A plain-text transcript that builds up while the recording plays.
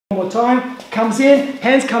One more time, comes in,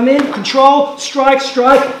 hands come in, control, strike,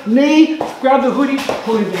 strike, knee, grab the hoodie,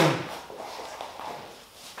 pull him down.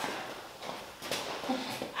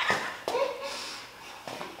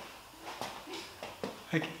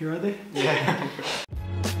 Okay, you right there? Yeah.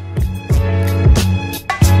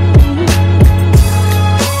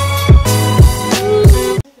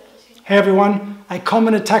 Hey everyone, a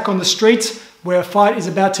common attack on the streets where a fight is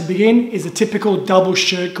about to begin is a typical double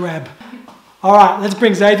shirt grab. Alright, let's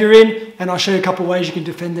bring Xavier in and I'll show you a couple of ways you can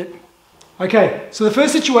defend it. Okay, so the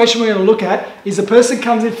first situation we're going to look at is the person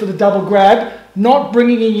comes in for the double grab, not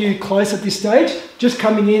bringing in you close at this stage, just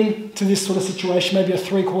coming in to this sort of situation, maybe a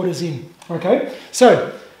 3/4 in. Okay,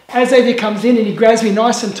 so as Xavier comes in and he grabs me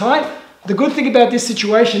nice and tight, the good thing about this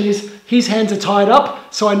situation is his hands are tied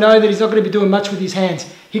up, so I know that he's not going to be doing much with his hands.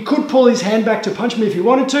 He could pull his hand back to punch me if he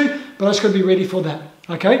wanted to, but I just got to be ready for that.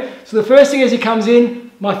 Okay, so the first thing as he comes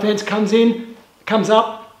in, my fence comes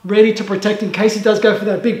up, ready to protect in case he does go for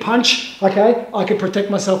that big punch. Okay, I can protect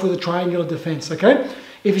myself with a triangular defense. Okay,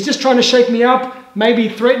 if he's just trying to shake me up, maybe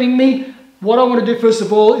threatening me, what I want to do first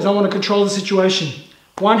of all is I want to control the situation.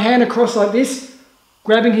 One hand across like this,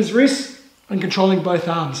 grabbing his wrist and controlling both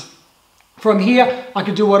arms. From here, I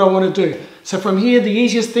can do what I want to do. So from here, the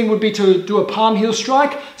easiest thing would be to do a palm heel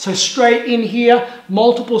strike. So straight in here,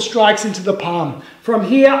 multiple strikes into the palm. From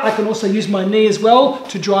here, I can also use my knee as well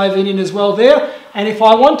to drive in as well there. And if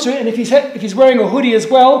I want to, and if he's wearing a hoodie as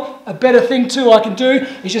well, a better thing too I can do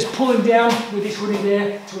is just pull him down with his hoodie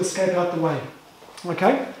there to escape out the way.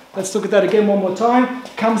 Okay, let's look at that again one more time.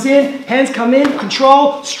 Comes in, hands come in,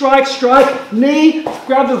 control, strike, strike, knee,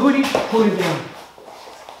 grab the hoodie, pull him down.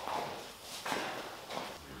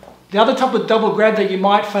 The other type of double grab that you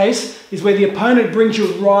might face is where the opponent brings you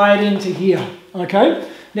right into here, okay?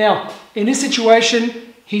 Now, in this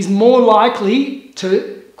situation, he's more likely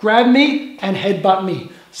to grab me and headbutt me.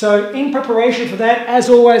 So in preparation for that, as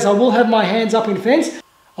always, I will have my hands up in fence.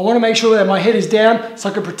 I want to make sure that my head is down so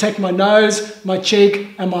I can protect my nose, my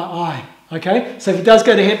cheek, and my eye, okay? So if he does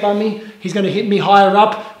go to headbutt me, he's going to hit me higher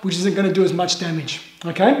up, which isn't going to do as much damage,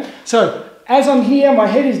 okay? So as I'm here, my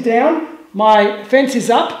head is down, my fence is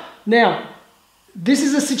up. Now, this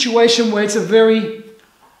is a situation where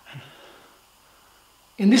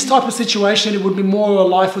in this type of situation, it would be more a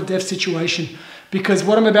life or death situation because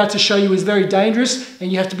what I'm about to show you is very dangerous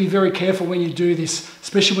and you have to be very careful when you do this,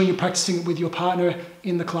 especially when you're practicing it with your partner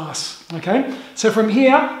in the class, okay? So from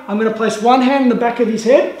here, I'm going to place one hand in the back of his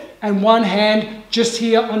head and one hand just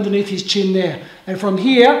here underneath his chin there. And from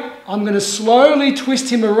here, I'm going to slowly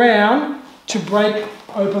twist him around to break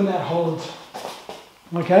open that hold.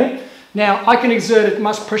 Okay, now I can exert as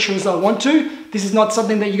much pressure as I want to. This is not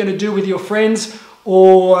something that you're going to do with your friends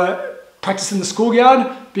or practice in the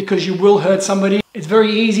schoolyard because you will hurt somebody. It's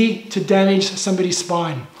very easy to damage somebody's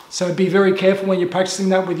spine. So be very careful when you're practicing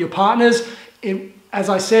that with your partners. As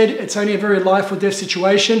I said, it's only a very life or death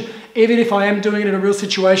situation. Even if I am doing it in a real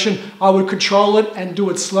situation, I would control it and do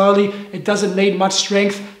it slowly. It doesn't need much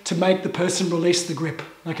strength to make the person release the grip.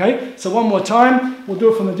 Okay, so one more time. We'll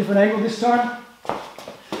do it from a different angle this time.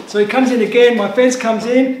 So he comes in again, my fence comes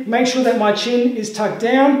in, make sure that my chin is tucked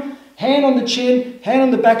down, hand on the chin, hand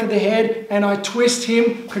on the back of the head, and I twist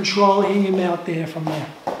him, controlling him out there from there.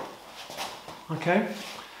 Okay,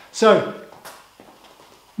 so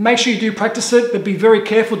make sure you do practice it, but be very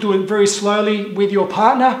careful, do it very slowly with your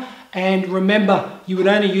partner, and remember, you would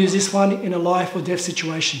only use this one in a life or death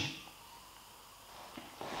situation.